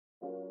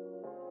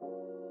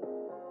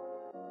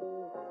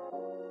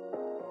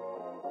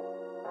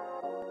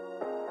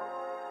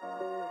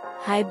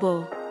Hi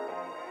Bo.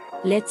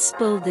 Let's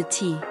spill the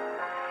tea.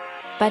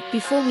 But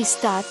before we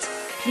start,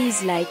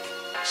 please like,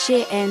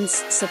 share and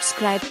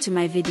subscribe to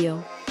my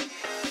video.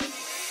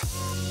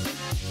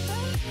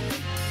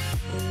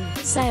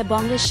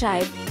 Siyabonga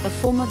Shibe, a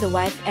former The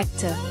Wife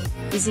actor,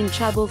 is in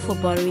trouble for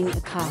borrowing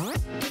a car.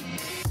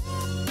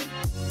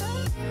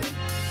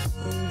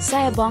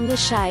 Siyabonga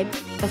Shibe,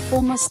 a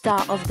former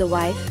star of The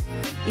Wife,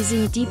 is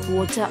in deep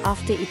water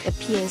after it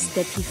appears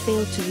that he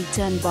failed to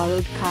return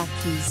borrowed car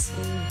keys.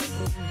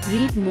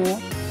 Read more.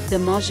 The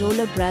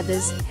Majola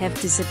brothers have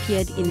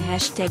disappeared in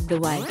 #The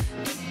Wife.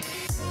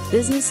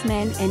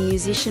 Businessman and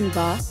musician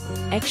Ba,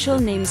 actual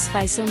name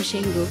Siyabonga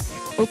Shibe,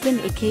 opened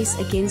a case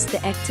against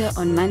the actor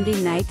on Monday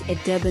night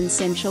at Durban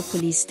Central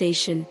Police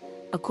Station,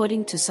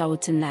 according to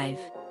Southern Live.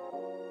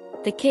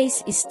 The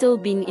case is still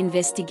being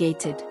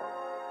investigated.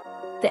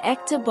 The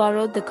actor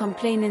borrowed the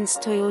complainant's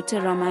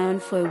Toyota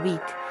Ramayan for a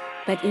week,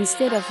 but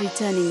instead of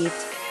returning it,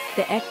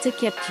 the actor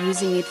kept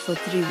using it for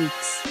 3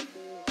 weeks.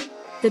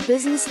 The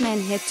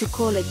businessman had to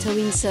call a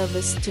towing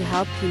service to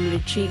help him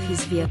retrieve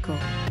his vehicle.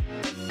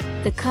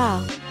 The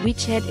car,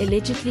 which had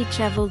allegedly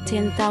traveled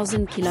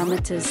 10,000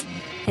 kilometers,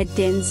 had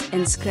dents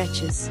and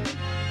scratches.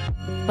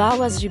 Ba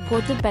was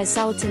reported by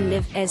Southern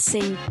Live as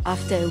saying,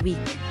 after a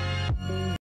week,